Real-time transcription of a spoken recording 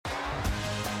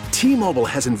T-Mobile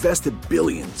has invested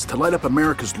billions to light up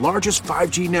America's largest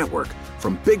 5G network,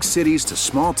 from big cities to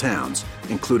small towns,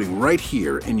 including right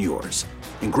here in yours.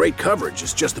 And great coverage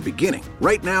is just the beginning.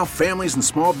 Right now, families and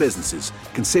small businesses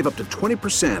can save up to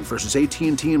 20% versus AT&T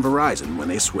and Verizon when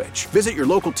they switch. Visit your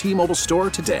local T-Mobile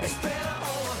store today.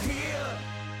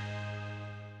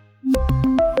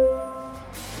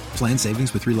 Plan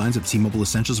savings with 3 lines of T-Mobile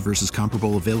Essentials versus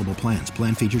comparable available plans.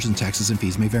 Plan features and taxes and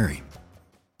fees may vary.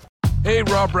 Hey,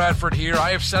 Rob Bradford here. I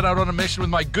have set out on a mission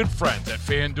with my good friends at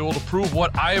FanDuel to prove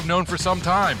what I have known for some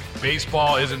time.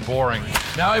 Baseball isn't boring.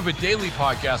 Now I have a daily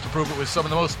podcast to prove it with some of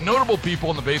the most notable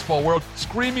people in the baseball world,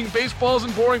 screaming baseball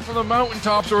isn't boring from the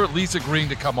mountaintops, or at least agreeing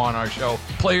to come on our show.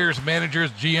 Players,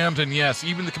 managers, GMs, and yes,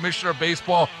 even the commissioner of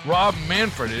baseball, Rob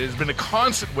Manfred. It has been a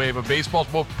constant wave of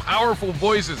baseball's most powerful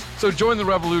voices. So join the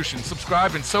revolution.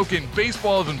 Subscribe and soak in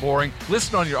Baseball Isn't Boring.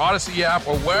 Listen on your Odyssey app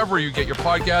or wherever you get your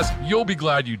podcast. You'll be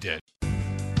glad you did.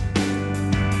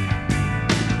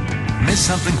 Miss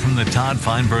something from the Todd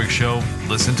Feinberg Show?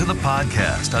 Listen to the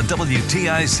podcast on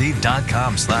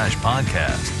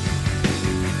WTIC.com/podcast.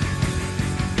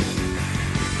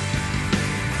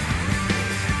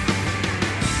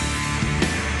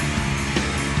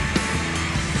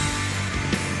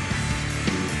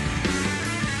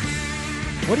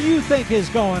 What do you think is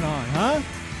going on, huh?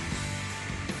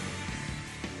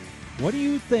 What do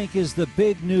you think is the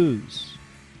big news?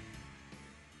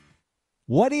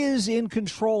 What is in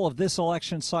control of this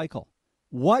election cycle?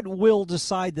 What will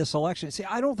decide this election? See,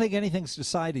 I don't think anything's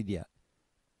decided yet.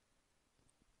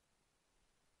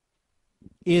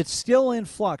 It's still in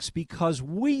flux because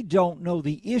we don't know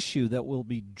the issue that will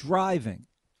be driving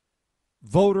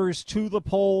voters to the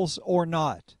polls or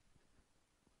not.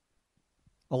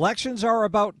 Elections are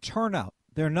about turnout.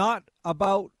 They're not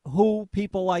about who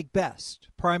people like best,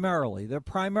 primarily. They're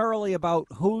primarily about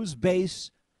whose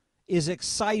base is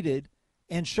excited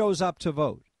and shows up to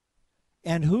vote,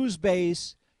 and whose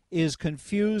base is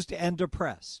confused and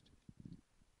depressed.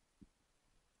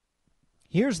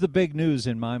 Here's the big news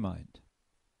in my mind.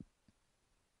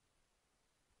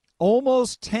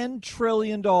 Almost $10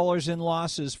 trillion in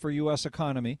losses for U.S.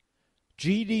 economy,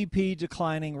 GDP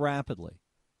declining rapidly.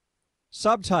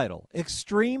 Subtitle: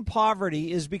 Extreme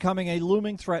poverty is becoming a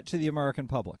looming threat to the American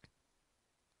public.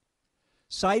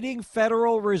 Citing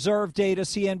Federal Reserve data,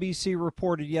 CNBC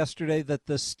reported yesterday that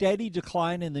the steady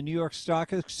decline in the New York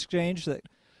Stock Exchange that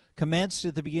commenced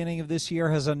at the beginning of this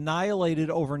year has annihilated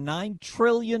over $9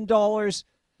 trillion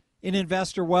in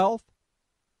investor wealth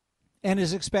and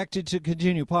is expected to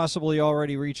continue, possibly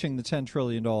already reaching the $10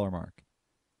 trillion mark.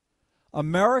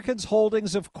 Americans'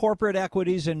 holdings of corporate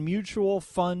equities and mutual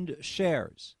fund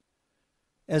shares,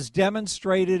 as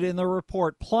demonstrated in the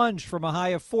report, plunged from a high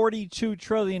of $42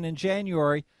 trillion in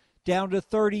January down to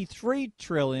 $33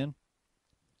 trillion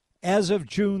as of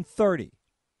June 30.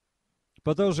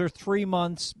 But those are 3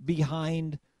 months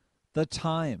behind the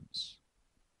times.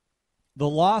 The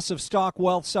loss of stock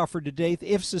wealth suffered to date,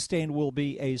 if sustained, will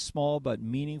be a small but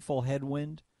meaningful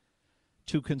headwind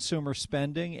to consumer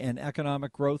spending and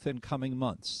economic growth in coming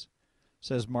months,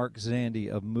 says Mark Zandi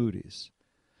of Moody's.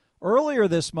 Earlier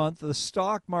this month, the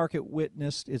stock market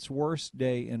witnessed its worst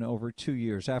day in over 2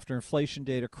 years after inflation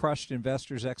data crushed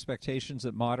investors' expectations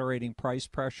that moderating price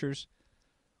pressures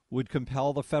would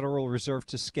compel the Federal Reserve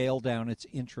to scale down its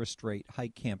interest rate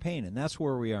hike campaign. And that's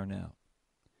where we are now.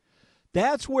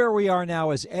 That's where we are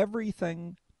now as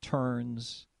everything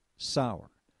turns sour.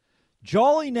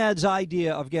 Jolly Ned's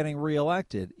idea of getting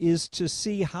reelected is to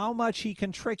see how much he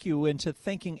can trick you into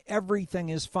thinking everything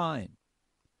is fine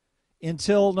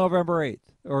until November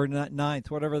 8th or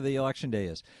 9th, whatever the election day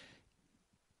is.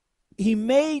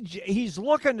 He's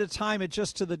looking to time it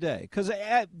just to the day, because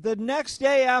the next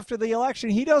day after the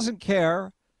election, he doesn't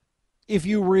care if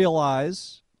you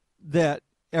realize that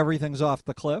everything's off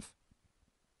the cliff.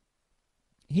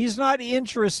 He's not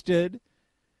interested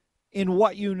in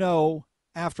what you know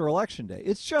after Election Day.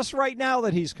 It's just right now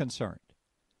that he's concerned.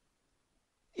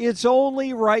 It's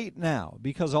only right now,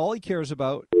 because all he cares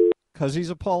about, because he's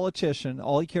a politician,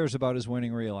 all he cares about is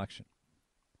winning re-election.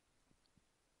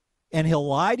 And he'll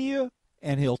lie to you,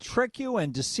 and he'll trick you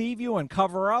and deceive you and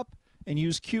cover up and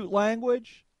use cute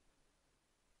language.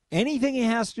 Anything he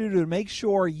has to do to make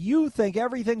sure you think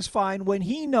everything's fine when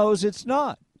he knows it's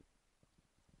not.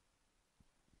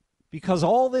 Because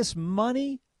all this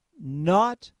money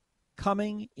not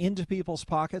coming into people's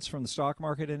pockets from the stock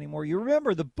market anymore. You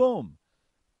remember the boom.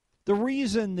 The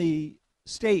reason the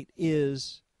state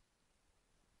is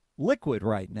liquid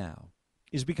right now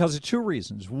is because of 2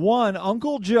 reasons. One,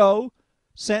 Uncle Joe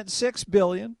sent $6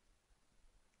 billion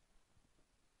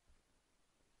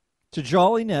to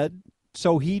Jolly Ned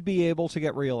so he'd be able to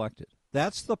get reelected.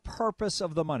 That's the purpose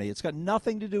of the money. It's got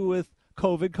nothing to do with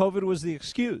COVID. COVID was the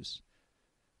excuse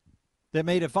that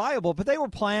made it viable, but they were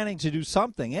planning to do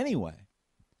something anyway.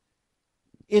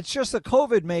 It's just that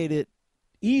COVID made it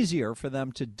easier for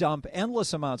them to dump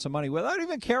endless amounts of money without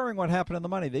even caring what happened to the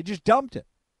money. They just dumped it.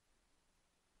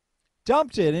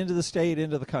 Dumped it into the state,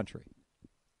 into the country.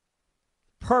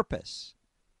 Purpose,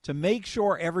 to make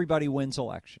sure everybody wins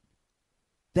election.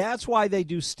 That's why they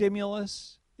do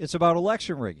stimulus. It's about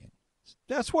election rigging.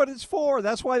 That's what it's for.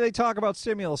 That's why they talk about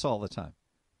stimulus all the time.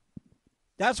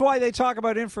 That's why they talk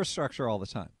about infrastructure all the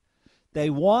time. They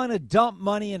want to dump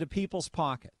money into people's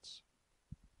pockets.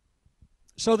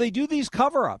 So they do these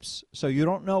cover-ups so you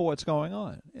don't know what's going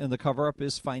on. And the cover-up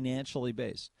is financially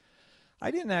based.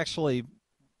 I didn't actually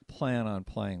plan on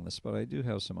playing this, but I do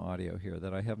have some audio here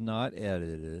that I have not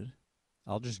edited.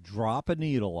 I'll just drop a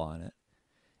needle on it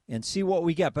and see what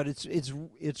we get. But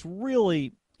it's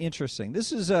really interesting.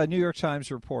 This is a New York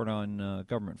Times report on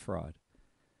government fraud.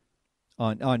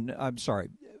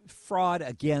 Fraud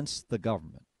against the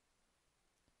government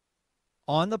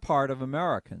on the part of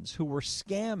Americans who were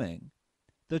scamming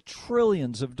the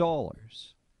trillions of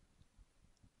dollars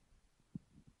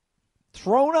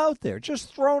thrown out there,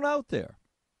 just thrown out there,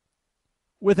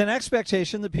 with an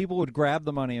expectation that people would grab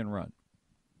the money and run.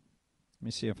 Let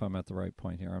me see if I'm at the right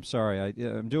point here. I'm sorry,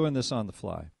 I'm doing this on the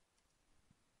fly.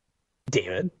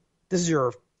 David, this is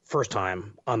your first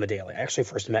time on The Daily. I actually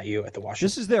first met you at the Washington.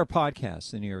 This is their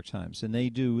podcast, the New York Times, and they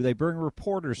bring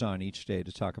reporters on each day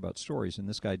to talk about stories. And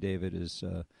this guy David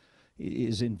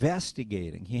is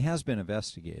investigating. He has been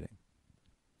investigating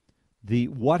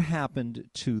what happened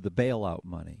to the bailout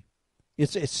money.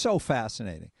 It's so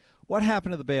fascinating. What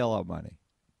happened to the bailout money?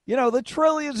 You know, the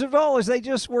trillions of dollars they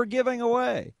just were giving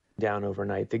away. Down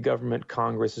overnight. The government,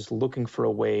 Congress is looking for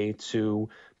a way to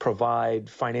provide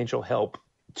financial help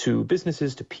to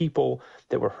businesses, to people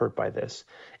that were hurt by this.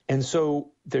 And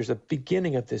so there's a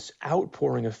beginning of this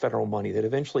outpouring of federal money that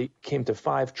eventually came to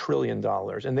 $5 trillion.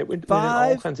 And that went in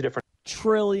all kinds of different. $5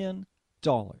 trillion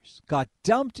got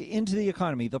dumped into the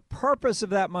economy. The purpose of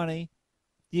that money,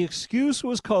 the excuse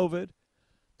was COVID.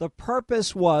 The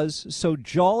purpose was so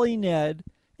Jolly Ned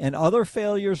and other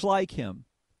failures like him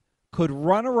could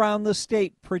run around the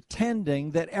state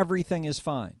pretending that everything is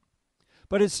fine.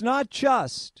 But it's not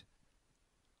just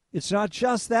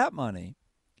that money.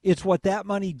 It's what that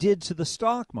money did to the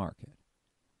stock market.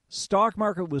 Stock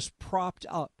market was propped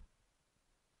up.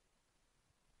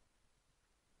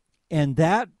 And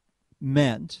that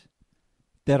meant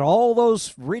that all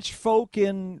those rich folk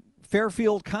in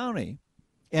Fairfield County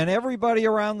and everybody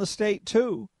around the state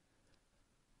too,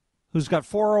 who's got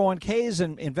 401ks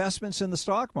and investments in the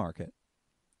stock market,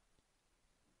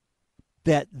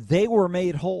 that they were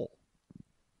made whole,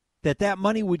 that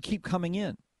money would keep coming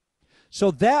in.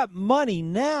 So that money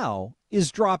now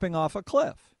is dropping off a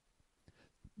cliff.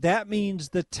 That means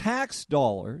the tax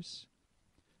dollars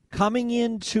coming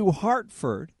into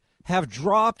Hartford have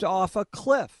dropped off a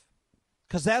cliff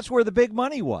because that's where the big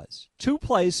money was. Two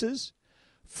places,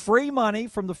 free money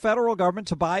from the federal government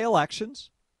to buy elections,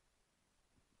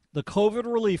 the COVID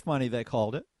relief money, they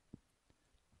called it.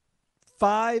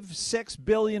 $5-6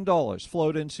 billion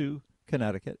flowed into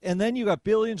Connecticut. And then you got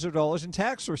billions of dollars in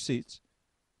tax receipts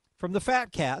from the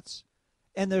fat cats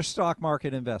and their stock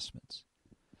market investments.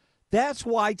 That's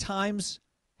why times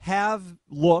have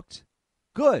looked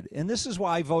good. And this is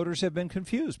why voters have been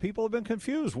confused. People have been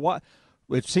confused. What?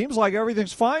 It seems like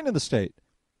everything's fine in the state.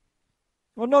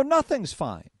 Well, no, nothing's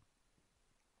fine.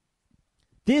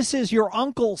 This is your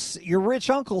rich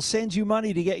uncle sends you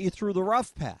money to get you through the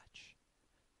rough patch.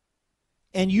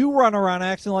 And you run around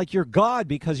acting like you're God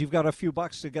because you've got a few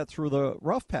bucks to get through the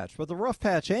rough patch. But the rough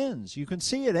patch ends. You can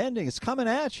see it ending. It's coming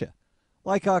at you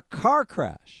like a car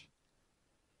crash.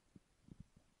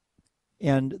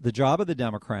 And the job of the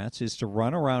Democrats is to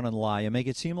run around and lie and make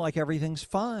it seem like everything's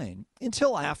fine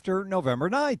until after November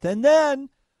 9th. And then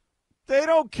they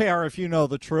don't care if you know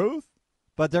the truth.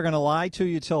 But they're going to lie to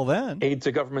you till then. Aid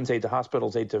to governments, aid to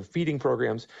hospitals, aid to feeding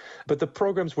programs. But the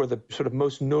programs where the sort of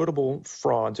most notable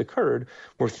frauds occurred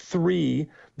were three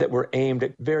that were aimed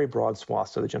at very broad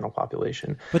swaths of the general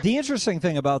population. But the interesting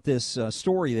thing about this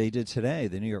story they did today,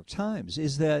 the New York Times,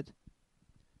 is that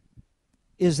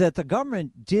the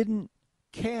government didn't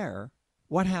care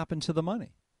what happened to the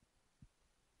money.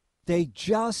 They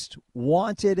just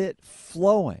wanted it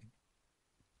flowing.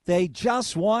 They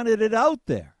just wanted it out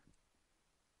there.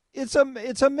 It's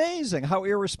amazing how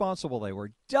irresponsible they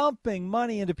were, dumping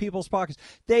money into people's pockets.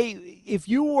 If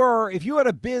you had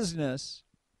a business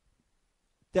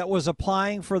that was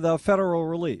applying for the federal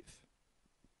relief,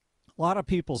 A lot of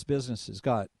people's businesses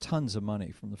got tons of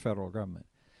money from the federal government.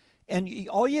 And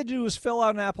all you had to do was fill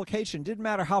out an application. Didn't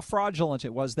matter how fraudulent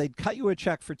it was. They'd cut you a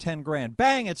check for $10,000.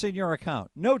 Bang, it's in your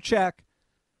account. No check.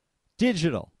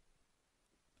 Digital.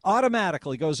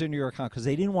 Automatically goes into your account because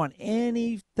they didn't want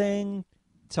anything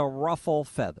to ruffle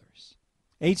feathers.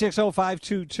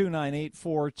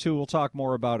 860-522-9842. We'll talk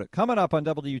more about it. Coming up on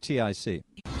WTIC.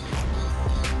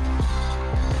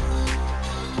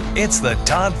 It's the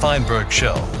Todd Feinberg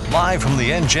Show, live from the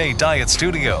NJ Diet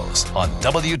Studios on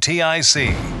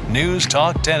WTIC News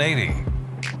Talk 1080.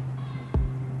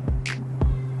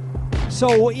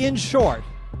 So, in short,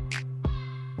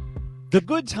 the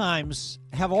good times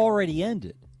have already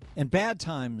ended, and bad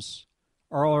times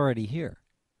are already here.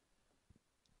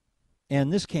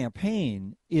 And this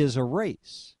campaign is a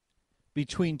race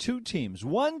between two teams.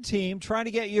 One team trying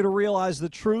to get you to realize the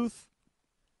truth,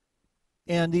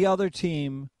 and the other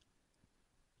team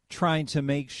trying to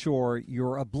make sure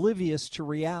you're oblivious to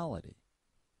reality.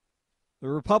 The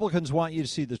Republicans want you to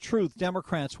see the truth.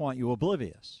 Democrats want you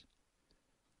oblivious.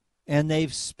 And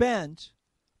they've spent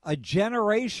a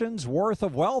generation's worth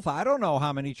of wealth. I don't know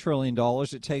how many $1 trillion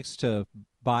it takes to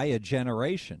buy a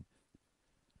generation.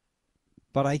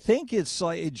 But I think it's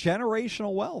like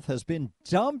generational wealth has been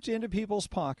dumped into people's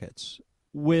pockets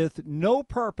with no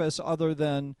purpose other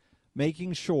than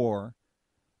making sure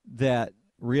that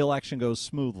re-election goes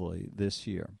smoothly this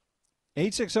year.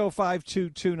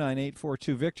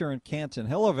 860-522-9842. Victor in Canton.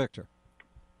 Hello, Victor.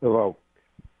 Hello.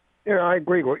 Yeah, I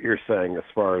agree with what you're saying as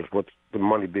far as what's the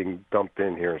money being dumped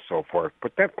in here and so forth,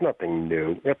 but that's nothing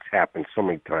new. It's happened so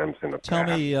many times in the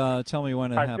past. Tell me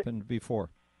when it happened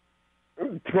before.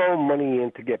 Throw money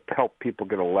in to help people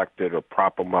get elected or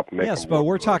prop them up. Yes, but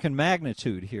we're talking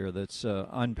magnitude here that's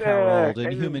unparalleled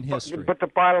in human history. But the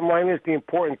bottom line is the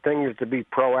important thing is to be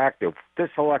proactive.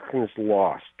 This election is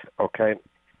lost, okay?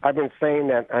 I've been saying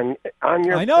that on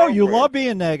your I know program. you love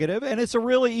being negative, and it's a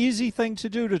really easy thing to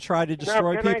do to try to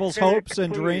destroy people's hopes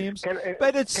and dreams.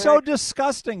 But it's so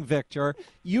disgusting, Victor.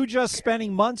 You just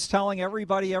spending months telling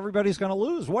everybody's going to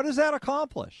lose. What does that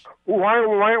accomplish? Why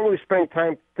don't we spend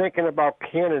time thinking about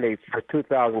candidates for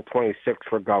 2026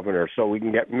 for governor so we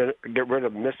can get rid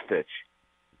of Misfitch,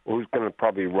 who's going to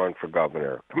probably run for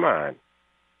governor? Come on.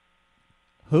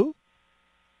 Who?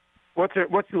 What's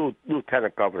the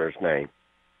lieutenant governor's name?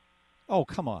 Oh,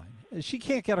 come on. She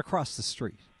can't get across the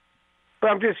street.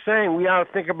 But I'm just saying we ought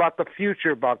to think about the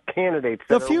future, about candidates.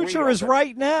 The future is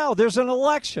right now. There's an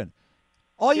election.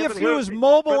 All you have to do is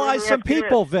mobilize some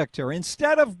people, Victor,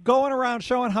 instead of going around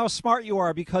showing how smart you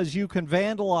are because you can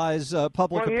vandalize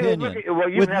public opinion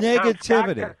with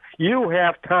negativity. You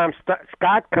have Tom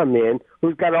Scott come in,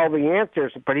 who's got all the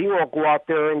answers, but he won't go out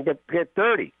there and get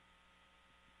dirty.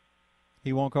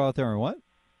 He won't go out there and what?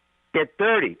 Get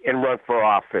dirty and run for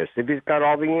office if he's got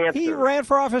all the answers. He ran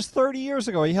for office 30 years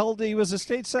ago. He was a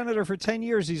state senator for 10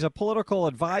 years. He's a political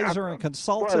advisor and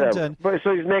consultant.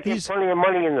 So he's making plenty of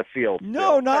money in the field.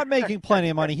 No, not making plenty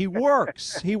of money. He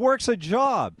works. He works a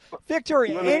job. Victor,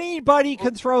 anybody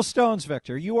can throw stones,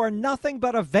 Victor. You are nothing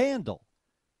but a vandal.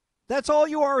 That's all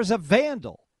you are, is a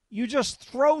vandal. You just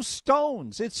throw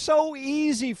stones. It's so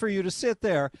easy for you to sit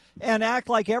there and act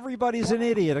like everybody's an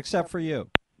idiot except for you.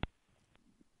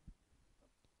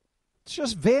 It's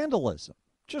just vandalism,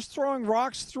 just throwing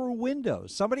rocks through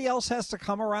windows. Somebody else has to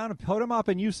come around and put them up,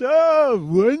 and you say, oh,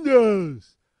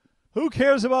 windows. Who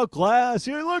cares about glass?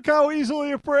 Here, look how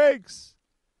easily it breaks.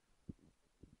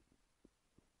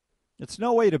 It's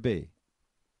no way to be.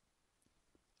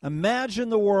 Imagine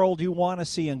the world you want to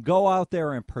see and go out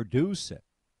there and produce it.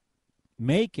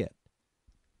 Make it.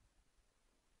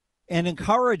 And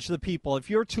encourage the people. If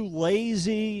you're too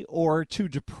lazy or too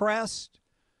depressed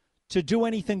to do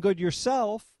anything good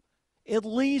yourself, at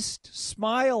least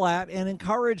smile at and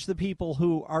encourage the people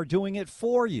who are doing it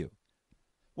for you.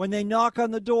 When they knock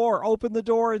on the door, open the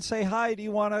door and say, hi, do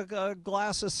you want a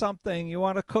glass of something? You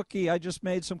want a cookie? I just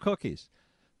made some cookies.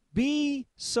 Be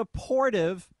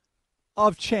supportive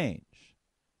of change.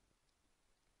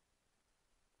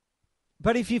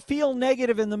 But if you feel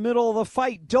negative in the middle of the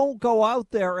fight, don't go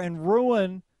out there and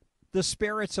ruin the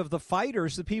spirits of the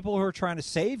fighters, the people who are trying to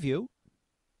save you.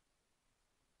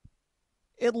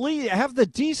 At least have the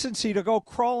decency to go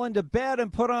crawl into bed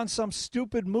and put on some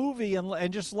stupid movie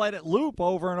and just let it loop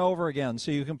over and over again so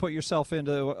you can put yourself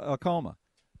into a coma.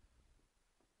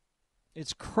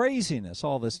 It's craziness,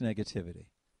 all this negativity.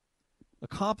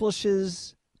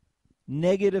 Accomplishes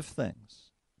negative things.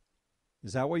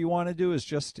 Is that what you want to do, is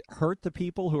just hurt the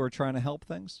people who are trying to help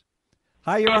things?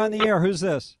 Hi, you're on the air. Who's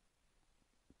this?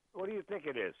 What do you think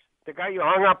it is? The guy you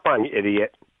hung up on, you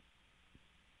idiot.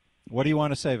 What do you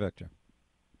want to say, Victor?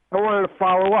 I wanted to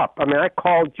follow up. I mean, I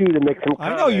called you to make some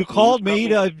comments. I know you called me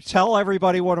to tell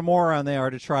everybody what a moron they are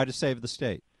to try to save the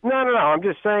state. No. I'm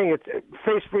just saying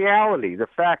face reality. The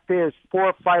fact is, 4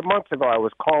 or 5 months ago, I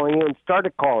was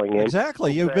started calling in.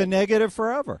 Exactly. You've been negative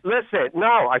forever. Listen,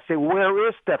 no. I say, where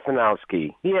is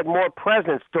Stefanowski? He had more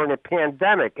presence during the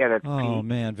pandemic at a Oh,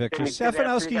 man, Victor.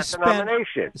 Stefanowski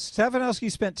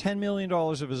spent $10 million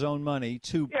of his own money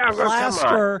to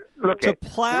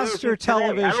plaster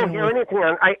television. I don't hear anything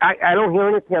I don't hear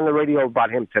anything on the radio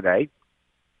about him today.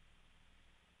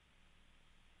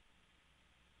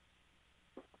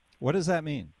 What does that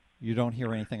mean? You don't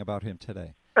hear anything about him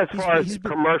today? As far as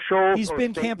commercials? He's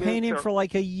been campaigning for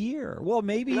like a year. Well,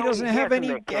 maybe he doesn't have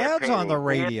any ads on the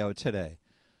radio today.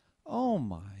 Oh,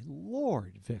 my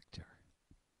Lord, Victor.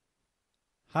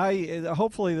 Hi.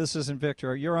 Hopefully this isn't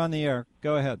Victor. You're on the air.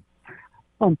 Go ahead.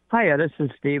 Hiya, this is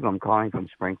Steve. I'm calling from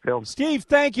Springfield. Steve,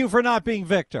 thank you for not being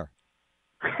Victor.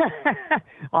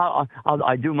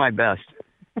 I do my best.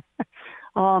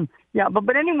 Yeah,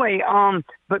 but anyway,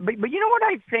 but you know what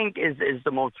I think is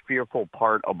the most fearful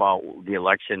part about the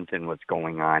elections and what's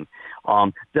going on?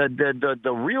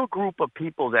 The real group of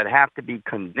people that have to be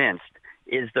convinced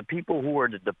is the people who are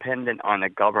dependent on the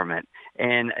government,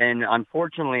 and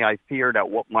unfortunately, I fear that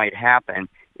what might happen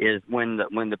is when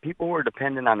the people who are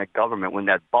dependent on the government, when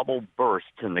that bubble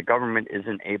bursts and the government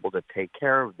isn't able to take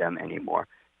care of them anymore,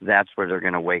 that's where they're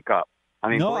going to wake up. I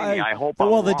mean, I hope I'm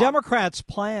wrong. The Democrats'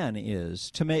 plan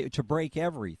is to break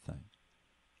everything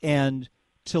and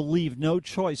to leave no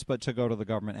choice but to go to the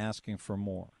government asking for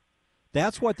more.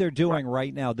 That's what they're doing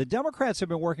right now. The Democrats have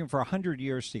been working for 100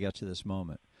 years to get to this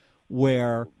moment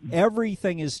where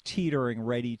everything is teetering,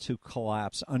 ready to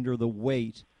collapse under the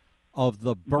weight of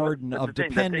the burden of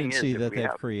dependency that they've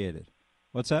created.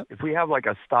 What's that? If we have like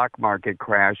a stock market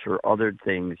crash or other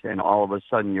things, and all of a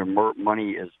sudden your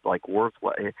money is like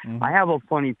worthless, I have a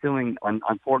funny feeling,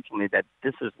 unfortunately, that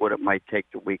this is what it might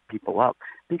take to wake people up.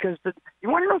 Because you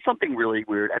want to know something really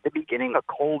weird? At the beginning of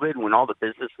COVID, when all the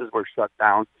businesses were shut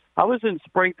down, I was in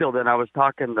Springfield and I was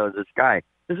talking to this guy.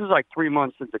 This is like 3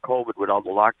 months into COVID with all the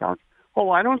lockdowns. Oh,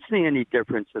 I don't see any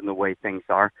difference in the way things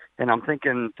are. And I'm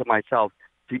thinking to myself,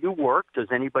 do you work? Does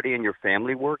anybody in your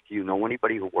family work? Do you know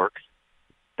anybody who works?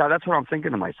 That's what I'm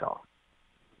thinking to myself.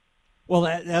 Well,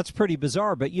 that's pretty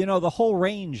bizarre. But, you know, the whole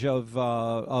range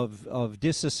of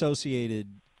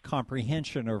disassociated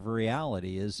comprehension of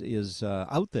reality is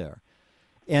out there.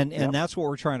 And that's what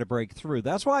we're trying to break through.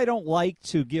 That's why I don't like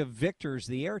to give victors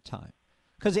the airtime.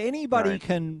 Because anybody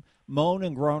can moan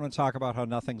and groan and talk about how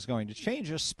nothing's going to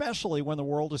change, especially when the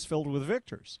world is filled with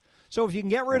victors. So if you can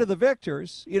get rid of the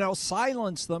victors,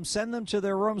 silence them, send them to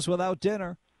their rooms without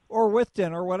dinner or with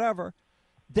dinner, whatever,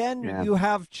 then you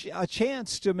have a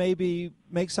chance to maybe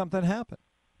make something happen.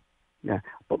 Yeah,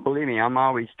 but believe me, I'm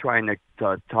always trying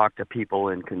to talk to people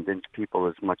and convince people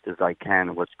as much as I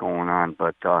can what's going on.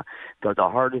 But the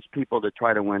hardest people to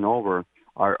try to win over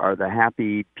are the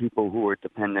happy people who are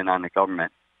dependent on the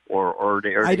government.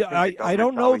 I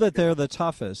don't know that they're the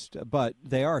toughest, but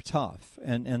they are tough,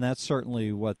 and that's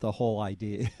certainly what the whole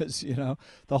idea is.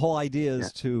 The whole idea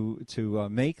is to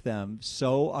make them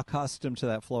so accustomed to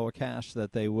that flow of cash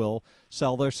that they will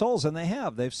sell their souls, and they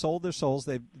have. They've sold their souls.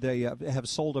 They have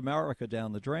sold America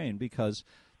down the drain because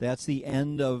that's the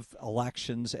end of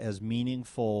elections as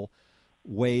meaningful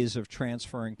ways of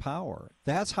transferring power.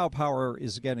 That's how power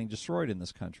is getting destroyed in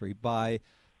this country, by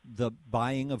the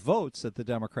buying of votes that the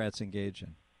Democrats engage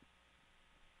in.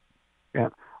 Yeah.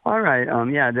 All right.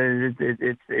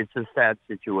 It's a sad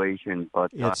situation,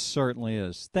 but it certainly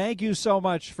is. Thank you so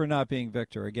much for not being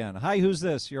Victor again. Hi, who's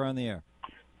this? You're on the air.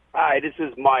 Hi, this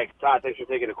is Mike. Todd, thanks for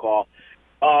taking the call.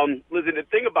 Listen, the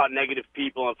thing about negative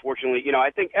people, unfortunately, I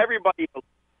think everybody has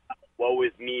a woe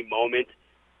is me moment.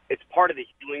 It's part of the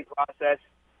healing process,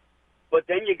 but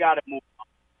then you got to move on.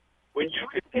 When you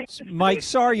Mike,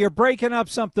 sorry, you're breaking up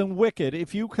something wicked.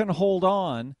 If you can hold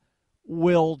on,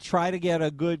 we'll try to get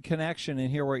a good connection and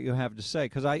hear what you have to say,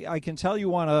 because I can tell you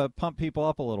want to pump people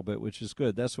up a little bit, which is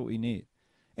good. That's what we need.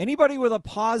 Anybody with a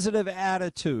positive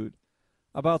attitude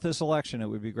about this election, it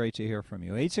would be great to hear from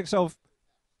you. 860,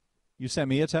 you sent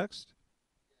me a text?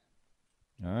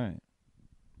 All right.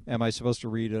 Am I supposed to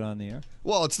read it on the air?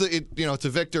 Well, it's a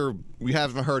Victor. We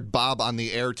haven't heard Bob on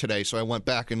the air today, so I went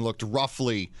back and looked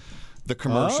roughly the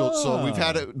commercial. So we've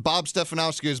had Bob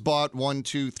Stefanowski has bought 1,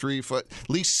 2, 3, at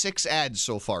least 6 ads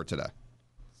so far today.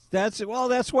 That's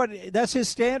his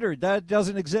standard. That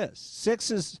doesn't exist. 6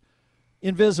 is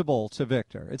invisible to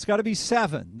Victor. It's got to be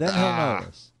 7. Then he'll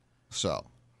notice. So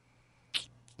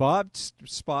Bob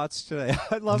spots today.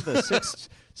 I love this.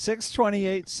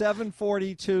 628,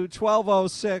 742,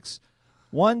 1206.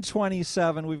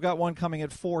 127. We've got one coming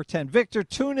at 410. Victor,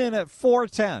 tune in at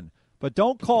 410. But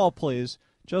don't call, please.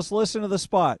 Just listen to the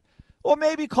spot. Or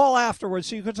maybe call afterwards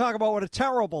so you can talk about what a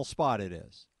terrible spot it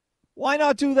is. Why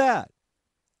not do that?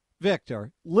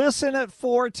 Victor, listen at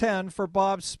 410 for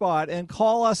Bob's spot and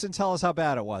call us and tell us how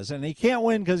bad it was. And he can't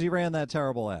win because he ran that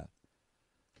terrible ad.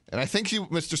 And I think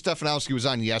Mr. Stefanowski was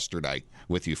on yesterday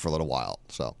with you for a little while.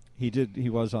 So he did. He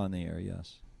was on the air,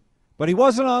 yes. But he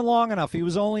wasn't on long enough. He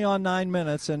was only on 9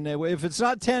 minutes. And if it's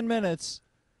not 10 minutes,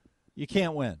 you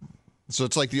can't win. So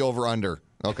it's like the over-under.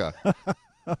 Okay.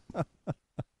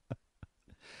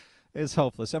 It's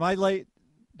hopeless. Am I late?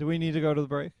 Do we need to go to the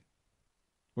break?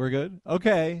 We're good?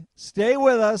 Okay. Stay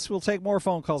with us. We'll take more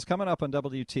phone calls coming up on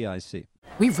WTIC.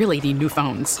 We really need new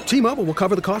phones. T-Mobile will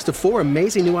cover the cost of 4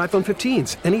 amazing new iPhone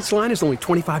 15s, and each line is only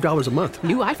 $25 a month.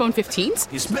 New iPhone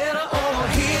 15s? It's better over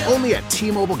here. Only at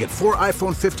T-Mobile, get 4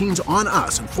 iPhone 15s on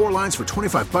us and 4 lines for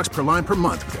 $25 per line per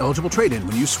month with eligible trade-in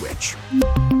when you switch.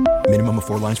 Minimum of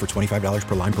 4 lines for $25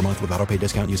 per line per month with auto pay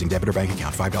discount using debit or bank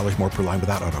account. $5 more per line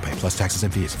without auto pay, plus taxes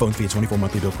and fees. Phone fee at 24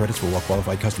 monthly bill credits for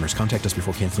well-qualified customers. Contact us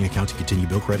before canceling account to continue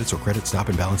bill credits or credit stop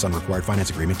and balance on required finance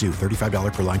agreement due.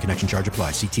 $35 per line connection charge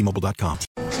applies. See T-Mobile.com.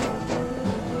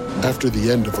 After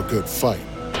the end of a good fight,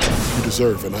 you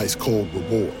deserve an ice-cold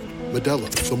reward. Modelo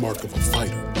is the mark of a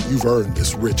fighter. You've earned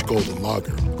this rich golden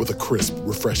lager with a crisp,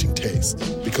 refreshing taste.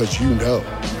 Because you know,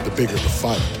 the bigger the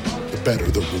fight, the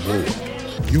better the reward.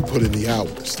 You put in the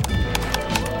hours,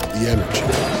 the energy,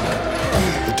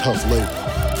 the tough labor.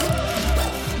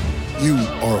 You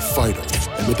are a fighter,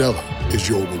 and Modelo is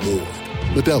your reward.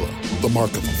 Modelo, the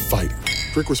mark of a fighter.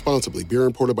 Drink responsibly. Beer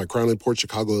imported by Crown Imports,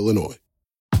 Chicago, Illinois.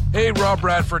 Hey, Rob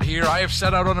Bradford here. I have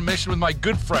set out on a mission with my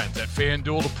good friends at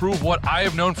FanDuel to prove what I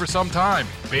have known for some time.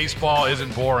 Baseball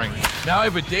isn't boring. Now I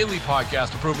have a daily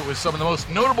podcast to prove it with some of the most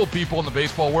notable people in the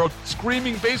baseball world,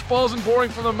 screaming baseball isn't boring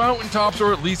from the mountaintops,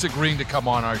 or at least agreeing to come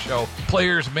on our show.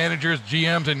 Players, managers,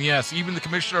 GMs, and yes, even the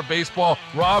commissioner of baseball,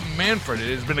 Rob Manfred.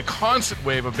 It has been a constant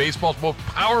wave of baseball's most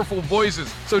powerful voices.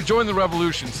 So join the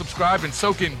revolution. Subscribe and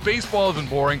soak in Baseball Isn't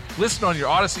Boring. Listen on your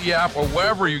Odyssey app or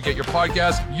wherever you get your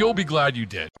podcast. You'll be glad you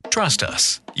did. Trust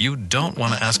us, you don't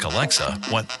want to ask Alexa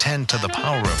what 10 to the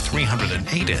power of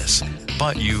 308 is,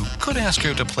 but you could ask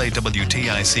her to play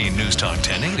WTIC News Talk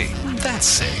 1080. That's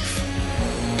safe.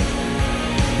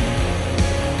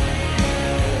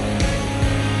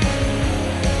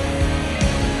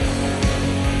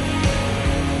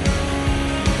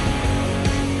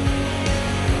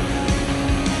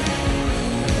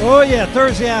 Oh, yeah,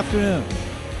 Thursday afternoon.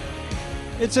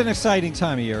 It's an exciting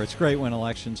time of year. It's great when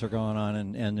elections are going on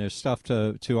and there's stuff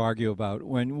to argue about.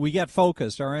 When we get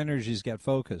focused, our energies get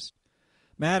focused.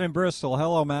 Matt in Bristol.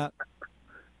 Hello, Matt.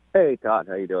 Hey, Todd.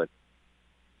 How you doing?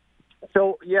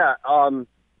 So, yeah,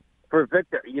 for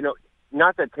Victor,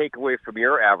 not to take away from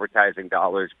your advertising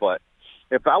dollars, but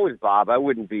if I was Bob, I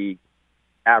wouldn't be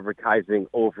advertising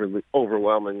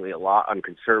overwhelmingly a lot on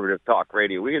conservative talk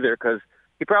radio either, because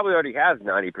he probably already has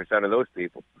 90% of those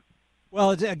people.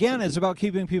 Well, it's about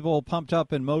keeping people pumped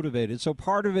up and motivated. So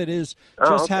part of it is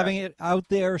just having it out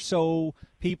there so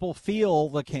people feel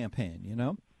the campaign,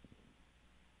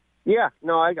 Yeah,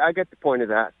 no, I get the point of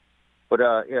that. But,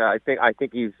 I think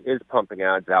he is pumping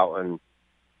ads out on,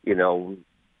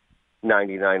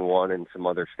 99.1 and some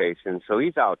other stations. So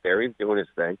he's out there. He's doing his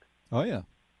thing. Oh, yeah.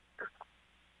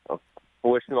 So, I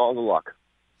wish him all the luck.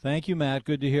 Thank you, Matt.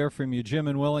 Good to hear from you. Jim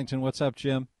in Wellington. What's up,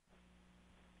 Jim?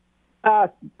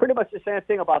 Pretty much the same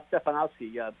thing about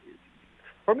Stefanowski.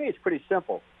 For me, it's pretty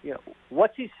simple.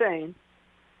 What's he saying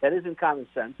that isn't common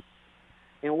sense,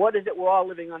 and what is it we're all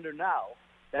living under now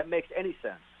that makes any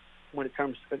sense in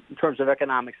terms of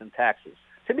economics and taxes?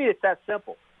 To me, it's that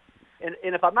simple. And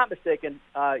if I'm not mistaken,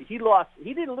 he lost.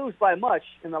 He didn't lose by much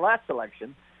in the last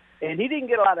election, and he didn't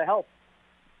get a lot of help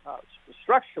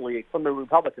structurally from the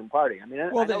Republican Party. I mean,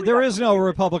 there is no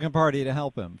Republican Party to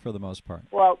help him for the most part.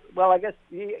 Well, I guess,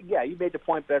 you made the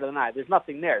point better than I. There's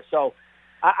nothing there. So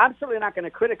I'm certainly not going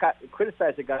to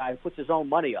criticize a guy who puts his own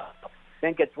money up,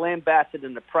 then gets lambasted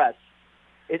in the press.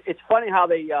 It's funny how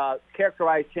they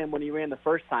characterized him when he ran the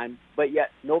first time, but yet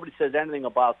nobody says anything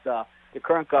about the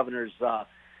current governor's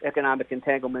economic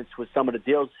entanglements with some of the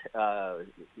deals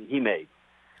he made.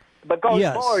 But going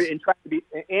forward and trying to be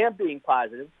and being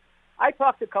positive, I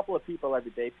talk to a couple of people every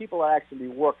day. People that actually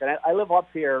work, and I live up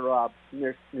here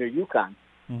near Yukon.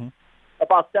 Mm-hmm.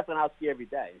 About Stefanowski every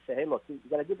day. I say, hey, look, you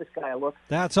got to give this guy a look.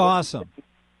 That's awesome.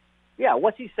 Yeah,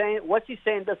 what's he saying? What's he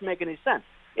saying doesn't make any sense.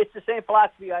 It's the same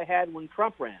philosophy I had when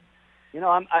Trump ran.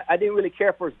 I didn't really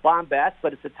care for his bombast,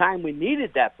 but at the time we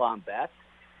needed that bombast.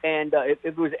 And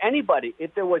if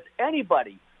there was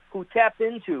anybody who tapped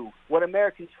into what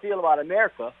Americans feel about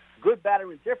America, good, bad,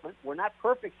 or indifferent. We're not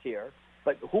perfect here,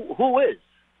 but who is?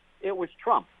 It was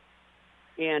Trump.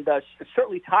 And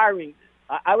certainly tiring.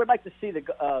 I would like to see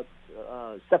the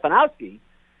Stefanowski.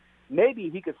 Maybe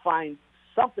he could find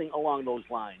something along those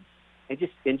lines and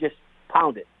just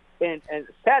pound it. And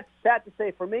sad to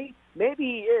say for me, maybe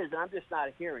he is, and I'm just not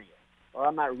hearing it, or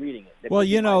I'm not reading it.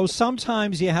 Well,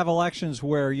 sometimes you have elections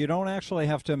where you don't actually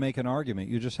have to make an argument.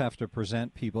 You just have to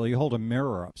present people. You hold a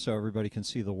mirror up so everybody can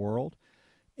see the world.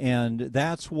 And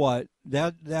that's why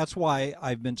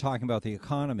I've been talking about the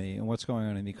economy and what's going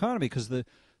on in the economy, because the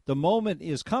moment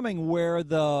is coming where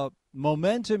the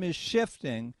momentum is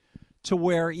shifting to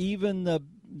where even the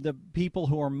people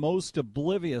who are most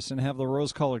oblivious and have the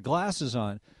rose-colored glasses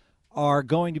on are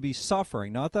going to be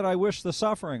suffering. Not that I wish the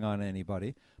suffering on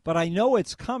anybody, but I know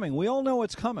it's coming. We all know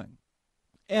it's coming.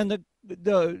 And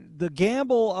the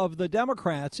gamble of the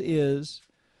Democrats is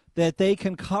that they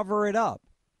can cover it up.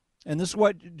 And this is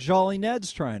what Jolly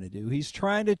Ned's trying to do. He's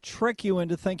trying to trick you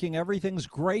into thinking everything's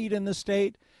great in the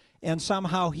state, and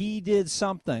somehow he did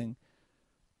something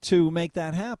to make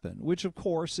that happen, which, of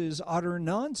course, is utter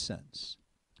nonsense.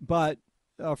 But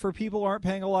for people who aren't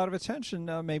paying a lot of attention,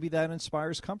 maybe that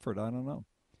inspires comfort. I don't know.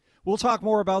 We'll talk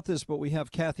more about this, but we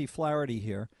have Kathy Flaherty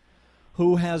here,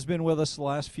 who has been with us the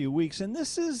last few weeks. And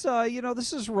this is,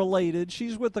 this is related.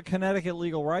 She's with the Connecticut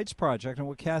Legal Rights Project, and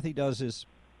what Kathy does is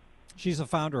she's the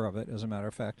founder of it, as a matter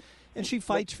of fact, and she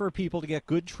fights for people to get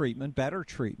good treatment, better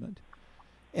treatment,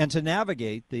 and to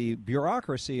navigate the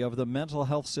bureaucracy of the mental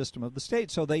health system of the state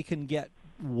so they can get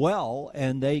well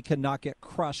and they cannot get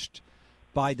crushed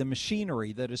by the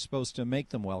machinery that is supposed to make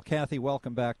them well. Kathy,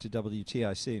 welcome back to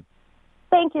WTIC.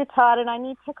 Thank you, Todd. And I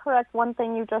need to correct one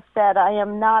thing you just said. I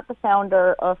am not the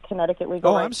founder of Connecticut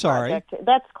Legal Rights Project. I'm sorry.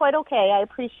 That's quite okay. I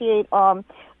appreciate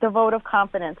the vote of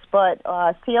confidence. But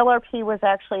CLRP was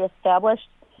actually established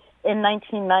in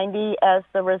 1990 as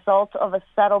the result of a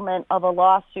settlement of a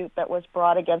lawsuit that was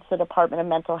brought against the Department of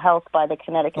Mental Health by the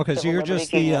Connecticut Okay, so Civil you're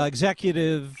just Liberties Union. the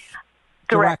executive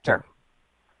director.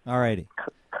 All righty.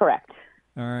 Correct.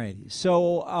 All righty.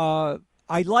 So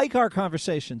I like our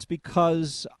conversations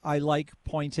because I like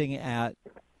pointing at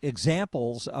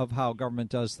examples of how government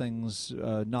does things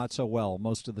not so well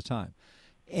most of the time.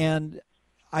 And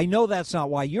I know that's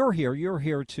not why you're here. You're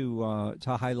here to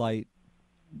highlight,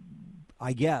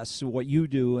 I guess, what you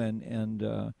do and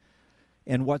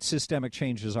what systemic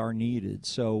changes are needed.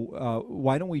 So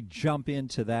why don't we jump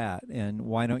into that, and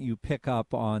why don't you pick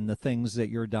up on the things that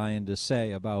you're dying to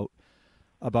say about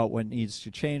what needs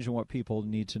to change and what people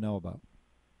need to know about?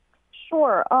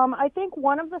 Sure. I think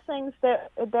one of the things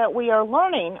that we are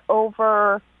learning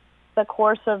over the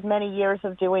course of many years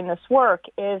of doing this work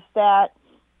is that,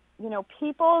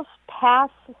 people's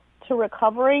path to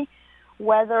recovery,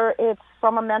 whether it's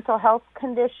from a mental health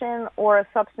condition or a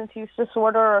substance use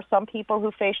disorder, or some people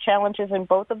who face challenges in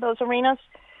both of those arenas,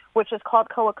 which is called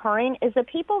co-occurring, is that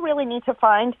people really need to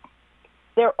find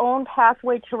their own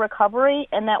pathway to recovery,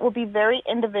 and that will be very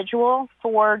individual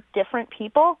for different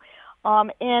people.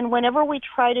 And whenever we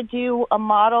try to do a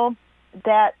model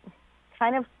that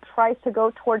kind of tries to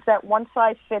go towards that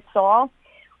one-size-fits-all,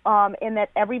 and that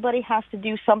everybody has to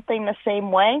do something the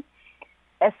same way,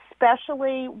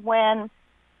 especially when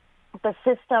the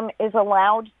system is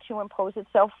allowed to impose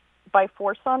itself by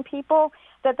force on people,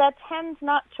 that tends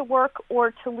not to work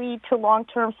or to lead to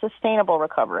long-term sustainable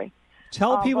recovery.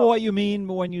 Tell people what you mean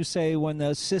when you say when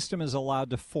the system is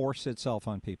allowed to force itself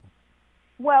on people.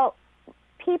 Well,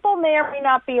 people may or may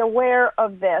not be aware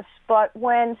of this, but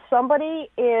when somebody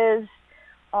is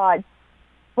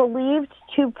believed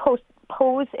to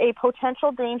pose a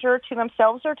potential danger to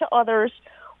themselves or to others,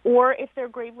 or if they're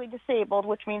gravely disabled,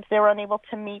 which means they're unable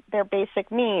to meet their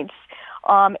basic needs,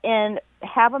 and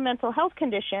have a mental health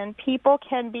condition, people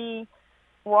can be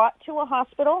brought to a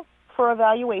hospital for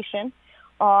evaluation,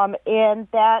 and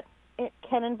that it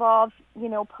can involve,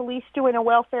 police doing a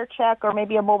welfare check or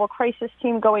maybe a mobile crisis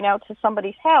team going out to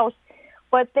somebody's house,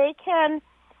 but they can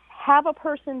have a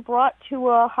person brought to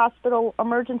a hospital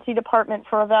emergency department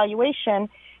for evaluation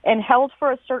and held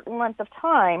for a certain length of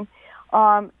time.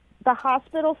 The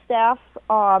hospital staff,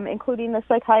 including the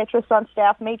psychiatrists on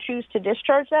staff, may choose to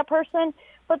discharge that person,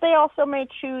 but they also may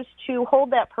choose to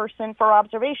hold that person for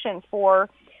observation for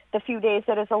the few days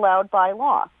that is allowed by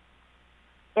law.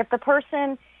 If the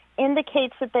person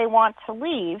indicates that they want to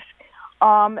leave,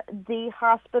 the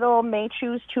hospital may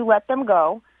choose to let them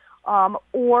go,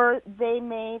 or they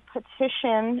may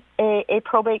petition a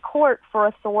probate court for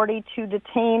authority to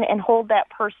detain and hold that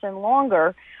person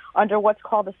longer under what's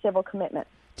called a civil commitment.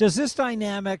 Does this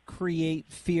dynamic create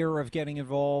fear of getting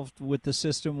involved with the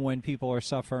system when people are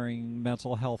suffering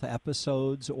mental health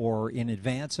episodes or in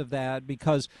advance of that?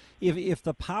 Because if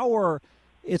the power,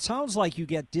 it sounds like you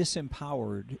get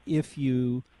disempowered if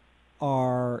you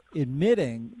are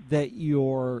admitting that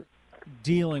you're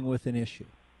dealing with an issue.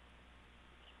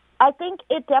 I think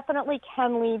it definitely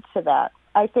can lead to that.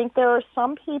 I think there are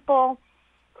some people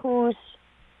whose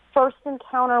first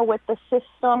encounter with the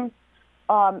system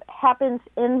happens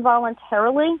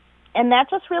involuntarily, and that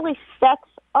just really sets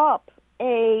up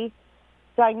a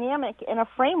dynamic in a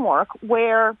framework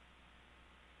where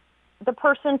the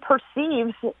person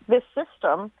perceives this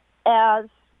system as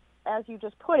you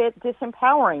just put it,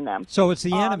 disempowering them. So it's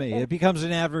the enemy. It becomes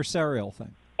an adversarial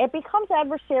thing. It becomes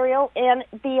adversarial, and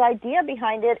the idea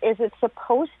behind it is it's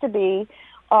supposed to be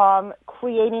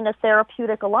creating a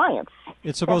therapeutic alliance.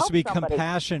 It's supposed to be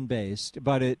compassion-based,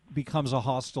 but it becomes a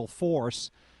hostile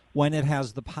force when it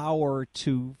has the power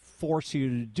to force you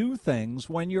to do things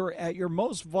when you're at your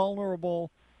most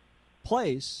vulnerable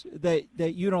place that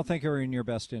you don't think are in your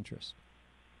best interest.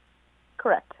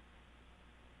 Correct.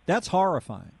 That's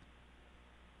horrifying.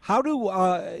 How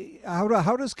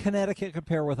does Connecticut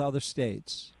compare with other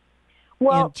states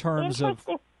in terms of?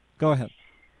 Go ahead.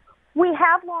 We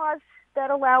have laws that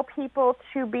allow people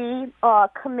to be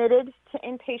committed to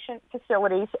inpatient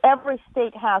facilities. Every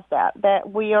state has that.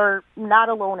 That we are not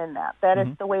alone in that. That is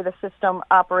the way the system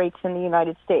operates in the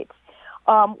United States.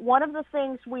 One of the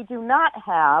things we do not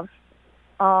have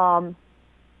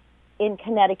in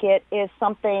Connecticut is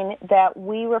something that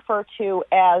we refer to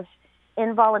as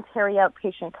involuntary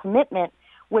outpatient commitment,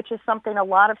 which is something a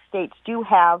lot of states do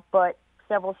have, but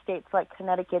several states like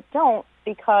Connecticut don't,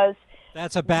 because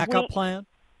that's a backup plan?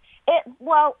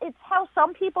 It's how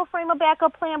some people frame a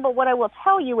backup plan, but what I will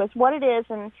tell you is what it is,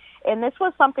 and this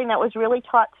was something that was really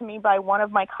taught to me by one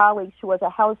of my colleagues who was a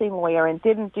housing lawyer and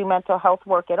didn't do mental health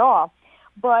work at all.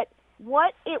 But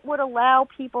what it would allow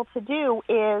people to do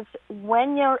is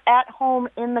when you're at home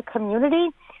in the community,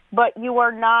 but you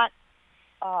are not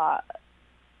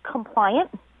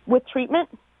compliant with treatment,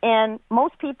 and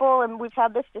most people, and we've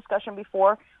had this discussion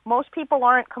before, most people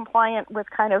aren't compliant with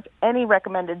kind of any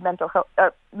recommended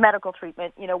medical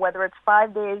treatment, whether it's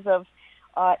 5 days of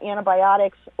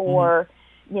antibiotics or,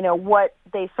 what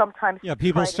they sometimes... Yeah,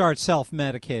 people start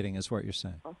self-medicating is what you're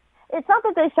saying. It's not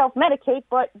that they self-medicate,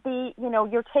 but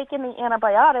you're taking the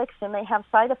antibiotics and they have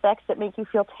side effects that make you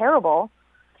feel terrible,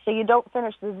 so you don't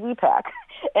finish the Z-Pack.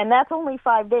 And that's only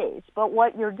 5 days. But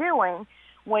what you're doing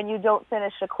when you don't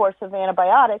finish a course of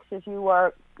antibiotics is you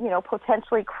are,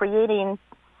 potentially creating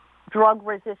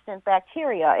drug-resistant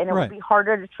bacteria, and it would be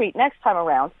harder to treat next time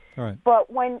around. Right.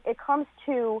 But when it comes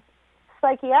to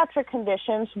psychiatric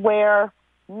conditions where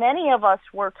many of us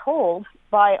were told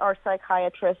by our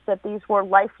psychiatrists that these were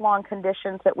lifelong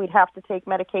conditions that we'd have to take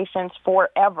medications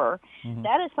forever,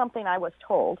 that is something I was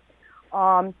told.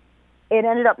 It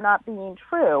ended up not being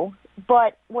true.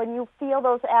 But when you feel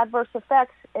those adverse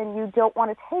effects and you don't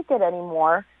want to take it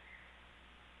anymore,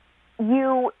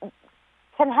 you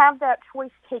can have that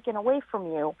choice taken away from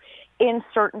you in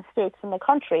certain states in the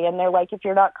country. And they're like, if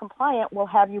you're not compliant, we'll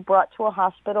have you brought to a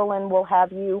hospital and we'll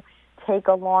have you take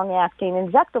a long-acting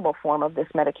injectable form of this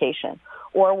medication.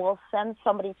 Or we'll send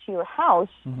somebody to your house,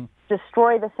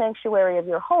 destroy the sanctuary of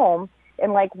your home,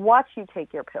 and, watch you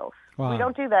take your pills. Wow. We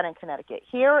don't do that in Connecticut.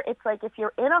 Here, it's like if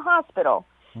you're in a hospital,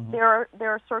 there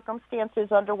are circumstances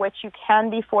under which you can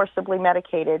be forcibly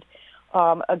medicated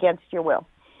against your will.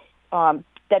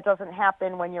 That doesn't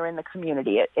happen when you're in the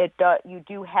community. You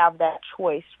do have that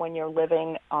choice when you're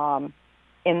living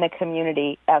in the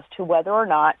community as to whether or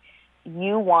not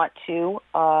you want to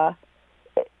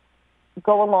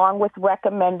go along with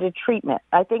recommended treatment.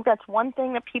 I think that's one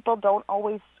thing that people don't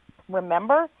always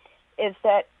remember, is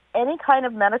that any kind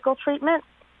of medical treatment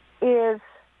is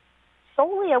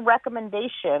solely a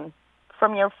recommendation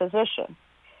from your physician.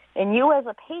 And you as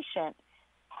a patient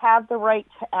have the right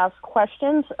to ask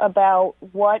questions about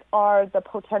what are the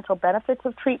potential benefits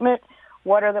of treatment,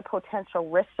 what are the potential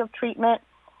risks of treatment,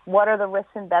 what are the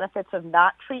risks and benefits of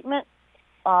not treatment,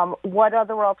 what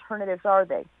other alternatives are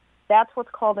they. That's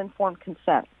what's called informed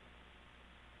consent.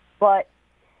 But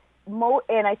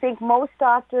and I think most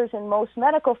doctors in most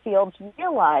medical fields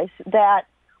realize that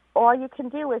all you can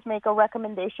do is make a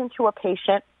recommendation to a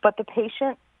patient, but the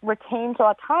patient retains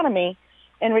autonomy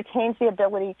and retains the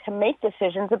ability to make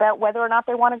decisions about whether or not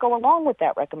they want to go along with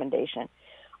that recommendation.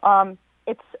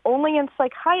 It's only in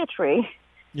psychiatry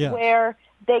where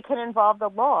they can involve the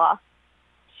law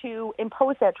to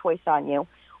impose that choice on you,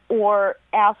 or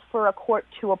ask for a court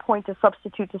to appoint a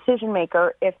substitute decision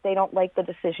maker if they don't like the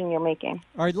decision you're making.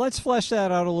 All right, let's flesh that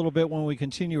out a little bit when we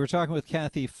continue. We're talking with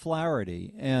Kathy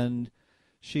Flaherty, and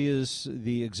she is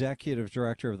the executive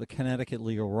director of the Connecticut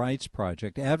Legal Rights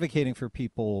Project, advocating for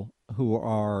people who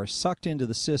are sucked into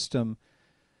the system,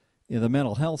 in the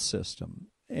mental health system.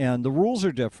 And the rules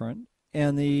are different,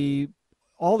 and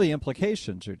all the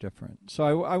implications are different.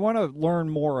 So I want to learn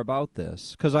more about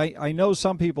this, because I know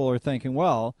some people are thinking,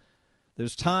 well,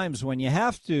 there's times when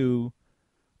the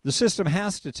system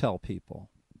has to tell people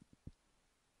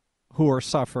who are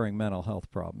suffering mental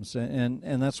health problems. And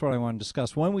that's what I want to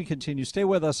discuss when we continue. Stay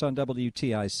with us on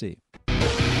WTIC.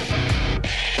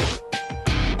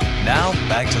 Now,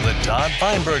 back to the Todd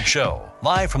Feinberg Show,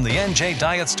 live from the NJ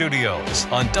Diet Studios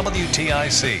on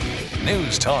WTIC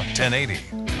News Talk 1080.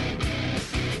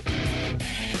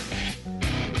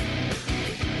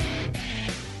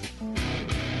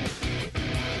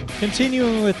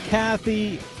 Continuing with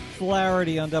Kathy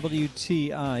Flaherty on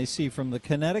WTIC from the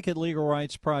Connecticut Legal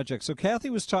Rights Project. So Kathy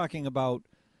was talking about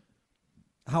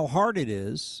how hard it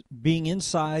is being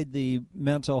inside the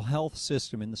mental health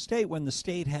system in the state when the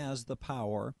state has the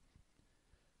power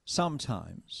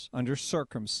sometimes, under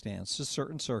certain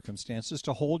circumstances,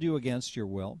 to hold you against your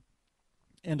will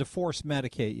and to force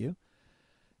medicate you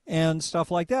and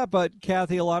stuff like that. But,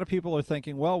 Kathy, a lot of people are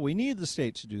thinking, well, we need the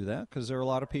state to do that because there are a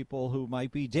lot of people who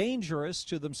might be dangerous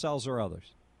to themselves or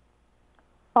others.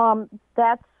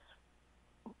 That's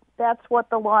what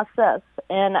the law says.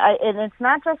 And it's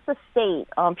not just the state.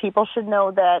 People should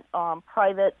know that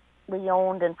privately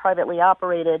owned and privately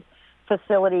operated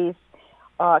facilities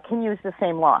can use the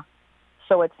same law.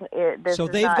 So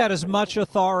they've got as much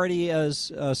authority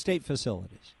as state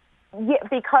facilities. Yeah,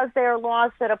 because there are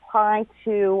laws that apply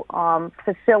to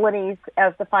facilities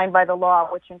as defined by the law,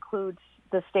 which includes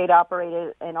the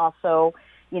state-operated and also,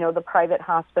 the private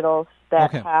hospitals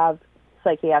that have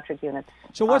psychiatric units.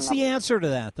 So what's the answer to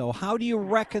that, though? How do you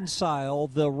reconcile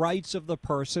the rights of the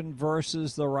person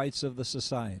versus the rights of the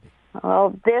society?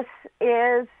 Well, this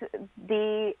is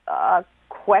the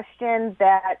question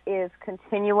that is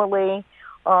continually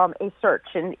a search.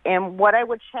 And what I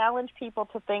would challenge people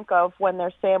to think of when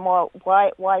they're saying, well,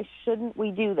 why shouldn't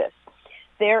we do this?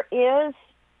 There is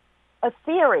a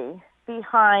theory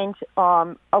behind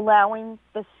allowing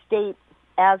the state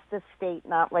as the state,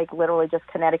 not like literally just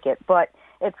Connecticut, but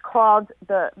it's called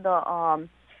the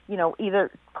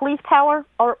either police power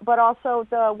but also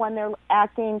when they're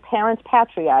acting parens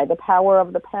patriae, the power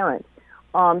of the parent,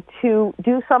 to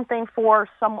do something for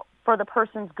the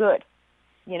person's good.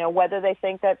 Whether they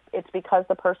think that it's because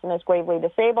the person is gravely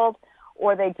disabled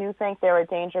or they do think they're a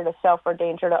danger to self or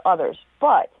danger to others.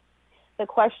 But the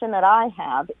question that I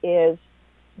have is,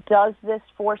 does this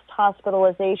forced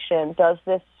hospitalization, does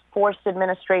this forced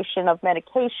administration of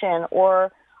medication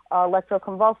or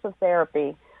electroconvulsive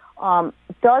therapy,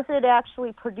 does it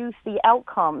actually produce the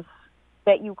outcomes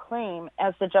that you claim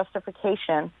as the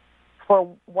justification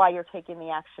for why you're taking the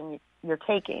action you're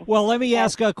taking? Well, let me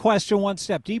ask a question one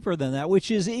step deeper than that, which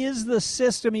is the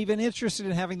system even interested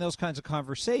in having those kinds of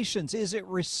conversations? Is it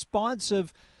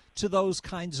responsive to those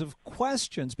kinds of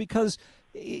questions? Because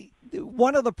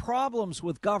one of the problems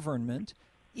with government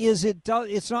is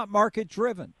it's not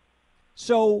market-driven.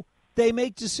 So they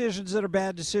make decisions that are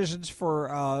bad decisions for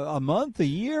a month, a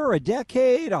year, a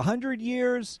decade, 100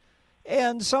 years,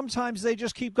 and sometimes they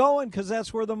just keep going because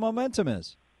that's where the momentum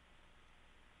is.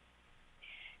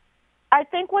 I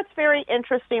think what's very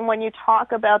interesting when you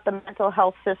talk about the mental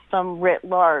health system writ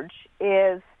large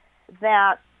is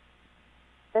that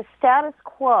the status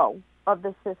quo of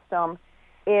the system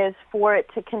is for it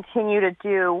to continue to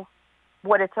do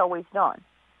what it's always done.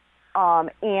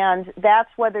 And that's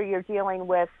whether you're dealing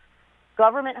with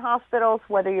government hospitals,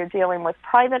 whether you're dealing with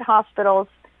private hospitals.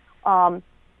 The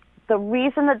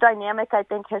reason the dynamic, I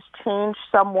think, has changed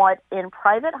somewhat in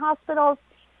private hospitals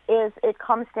is it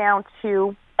comes down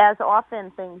to, as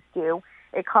often things do,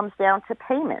 it comes down to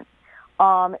payment.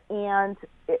 And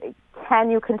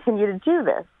can you continue to do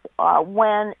this?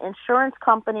 When insurance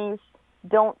companies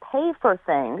don't pay for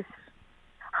things,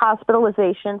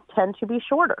 hospitalizations tend to be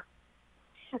shorter.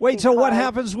 Wait, so what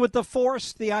happens with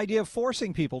the idea of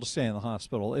forcing people to stay in the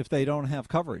hospital if they don't have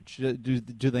coverage?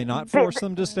 Do they not force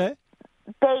them to stay?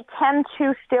 They tend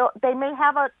to they may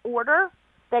have an order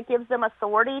that gives them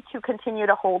authority to continue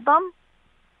to hold them,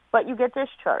 but you get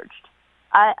discharged.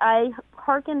 I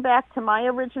hearken back to my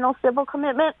original civil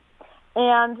commitment,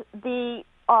 and the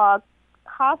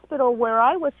hospital where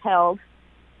I was held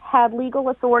had legal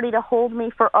authority to hold me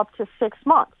for up to 6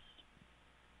 months.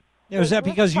 Was that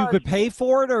because you could pay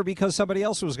for it or because somebody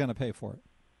else was going to pay for it?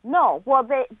 No. Well,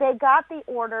 they got the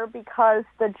order because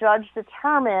the judge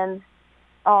determined,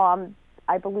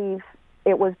 I believe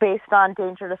it was based on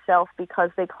danger to self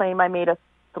because they claim I made a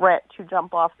threat to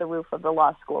jump off the roof of the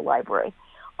law school library,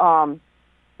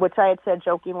 which I had said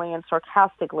jokingly and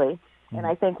sarcastically. And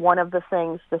I think one of the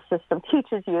things the system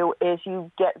teaches you is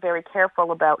you get very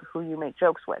careful about who you make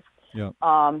jokes with,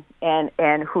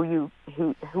 and who you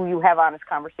have honest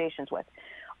conversations with.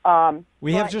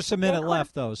 We have just a minute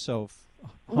left, though, so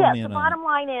the bottom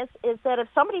line is that if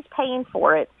somebody's paying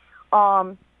for it,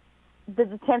 the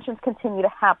detentions continue to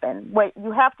happen. What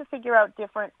you have to figure out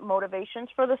different motivations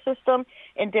for the system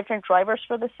and different drivers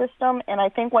for the system. And I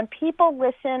think when people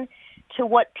listen to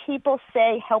what people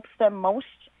say helps them most,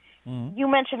 you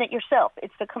mentioned it yourself.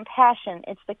 It's the compassion,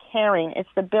 it's the caring, it's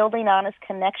the building honest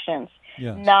connections,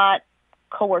 not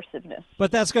coerciveness.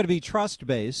 But that's going to be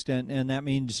trust-based, and that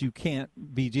means you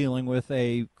can't be dealing with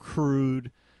a crude,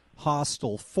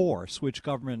 hostile force, which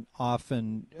government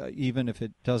often, even if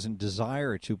it doesn't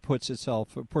desire to,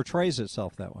 portrays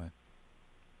itself that way.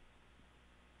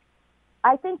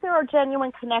 I think there are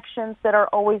genuine connections that are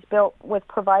always built with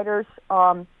providers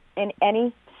in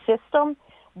any system,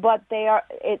 but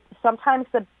sometimes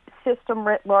the system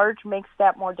writ large makes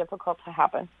that more difficult to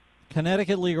happen.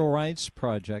 Connecticut Legal Rights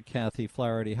Project, Kathy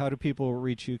Flaherty. How do people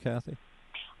reach you, Kathy?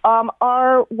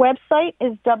 Our website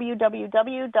is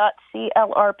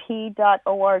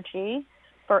www.clrp.org.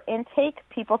 For intake,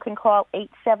 people can call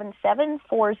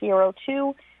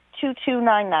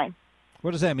 877-402-2299.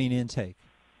 What does that mean, intake?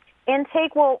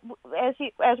 Intake, well, as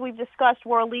we've discussed,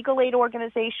 we're a legal aid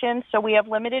organization, so we have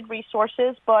limited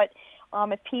resources, but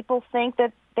if people think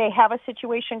that they have a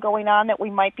situation going on that we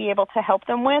might be able to help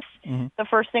them with, the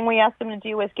first thing we ask them to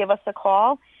do is give us a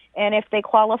call. And if they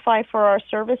qualify for our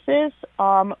services,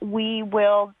 we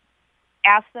will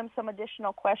ask them some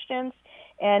additional questions.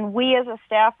 And we as a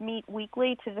staff meet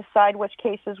weekly to decide which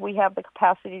cases we have the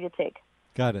capacity to take.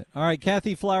 Got it. All right,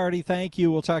 Kathy Flaherty, thank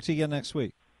you. We'll talk to you again next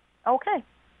week. Okay.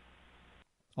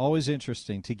 Always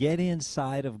interesting to get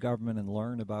inside of government and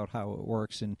learn about how it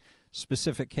works in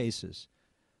specific cases,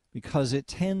 because it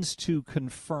tends to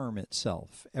confirm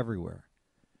itself everywhere.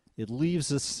 It leaves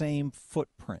the same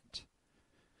footprint.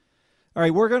 All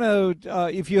right, we're going to,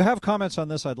 if you have comments on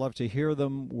this, I'd love to hear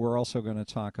them. We're also going to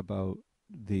talk about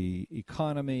the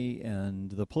economy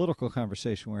and the political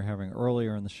conversation we were having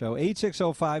earlier in the show.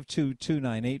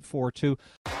 860-522-9842.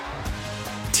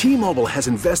 T-Mobile has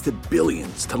invested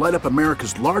billions to light up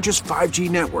America's largest 5G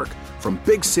network, from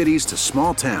big cities to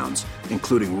small towns,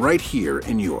 including right here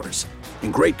in yours.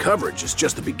 And great coverage is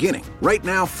just the beginning. Right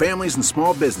now, families and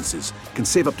small businesses can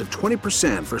save up to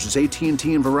 20% versus AT&T and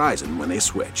Verizon when they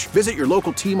switch. Visit your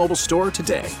local T-Mobile store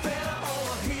today.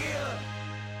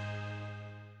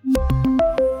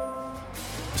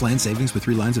 Plan savings with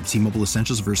 3 lines of T-Mobile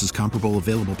Essentials versus comparable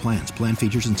available plans. Plan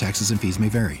features and taxes and fees may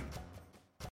vary.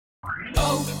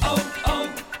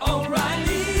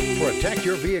 Protect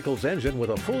your vehicle's engine with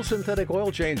a full synthetic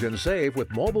oil change and save with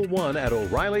Mobil 1 at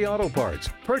O'Reilly Auto Parts.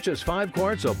 Purchase 5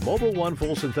 quarts of Mobil 1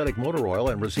 full synthetic motor oil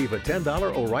and receive a $10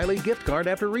 O'Reilly gift card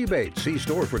after rebate. See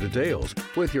store for details.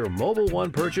 With your Mobil 1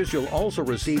 purchase, you'll also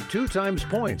receive 2 times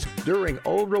points during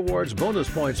O Rewards Bonus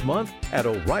Points Month at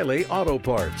O'Reilly Auto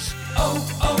Parts.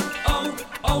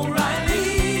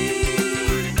 O'Reilly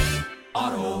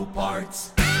Auto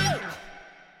Parts.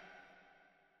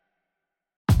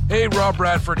 Hey, Rob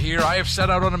Bradford here. I have set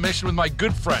out on a mission with my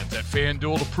good friends at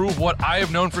FanDuel to prove what I have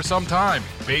known for some time.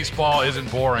 Baseball isn't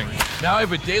boring. Now I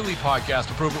have a daily podcast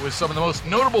to prove it with some of the most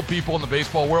notable people in the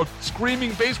baseball world,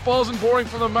 screaming baseball isn't boring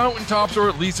from the mountaintops, or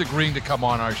at least agreeing to come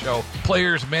on our show.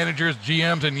 Players, managers,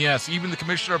 GMs, and yes, even the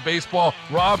commissioner of baseball,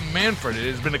 Rob Manfred.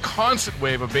 It has been a constant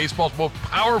wave of baseball's most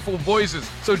powerful voices.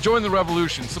 So join the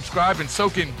revolution. Subscribe and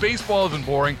soak in Baseball Isn't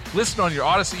Boring. Listen on your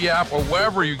Odyssey app or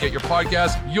wherever you get your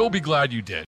podcasts. You'll be glad you did.